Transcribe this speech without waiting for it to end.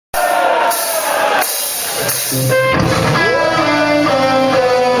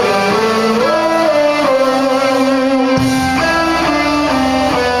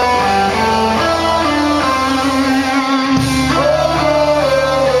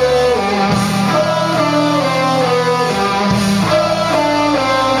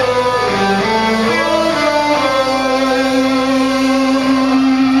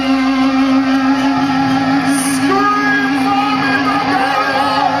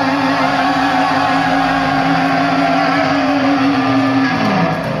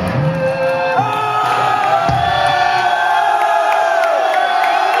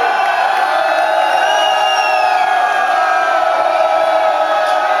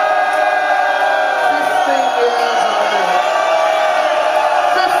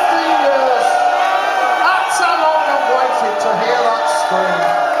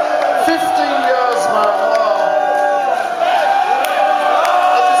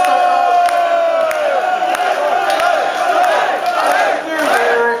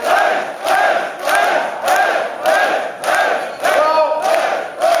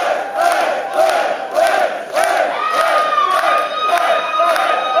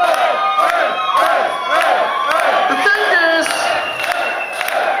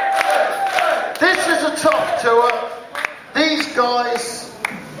These guys,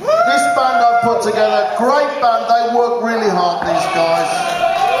 this band I've put together, great band, they work really hard, these guys.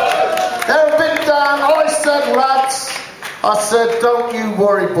 They're a bit down. I said, lads, I said, don't you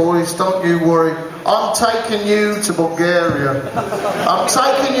worry, boys, don't you worry. I'm taking you to Bulgaria. I'm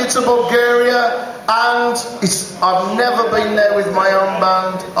taking you to Bulgaria, and I've never been there with my own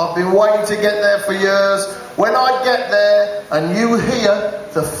band. I've been waiting to get there for years. When I get there and you hear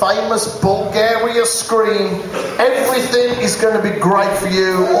the famous Bulgaria scream, everything is going to be great for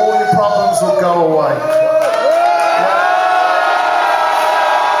you. All your problems will go away.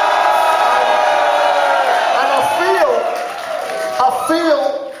 And I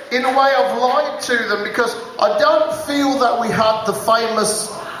feel, in a way, I've lied to them, because I don't feel that we had the famous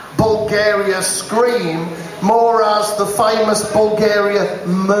Bulgaria scream, more as the famous Bulgaria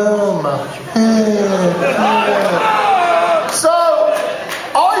murmur. So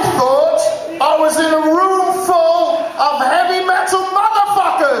I thought I was in a room full of heavy metal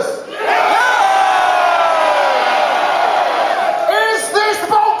motherfuckers. Is this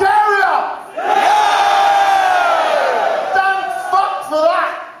Bulgaria? Thank fuck for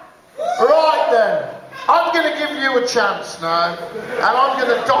that. Right then, I'm going to give you a chance now, and I'm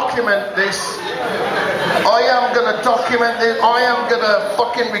going to document this. I am going to document this. I am going to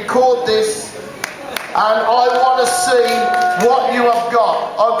fucking record this, and I want to see what you have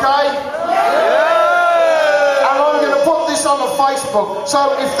got, okay? And I'm going to put this on the Facebook.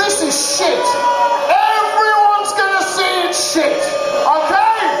 So if this is shit, everyone's going to see it's shit, okay?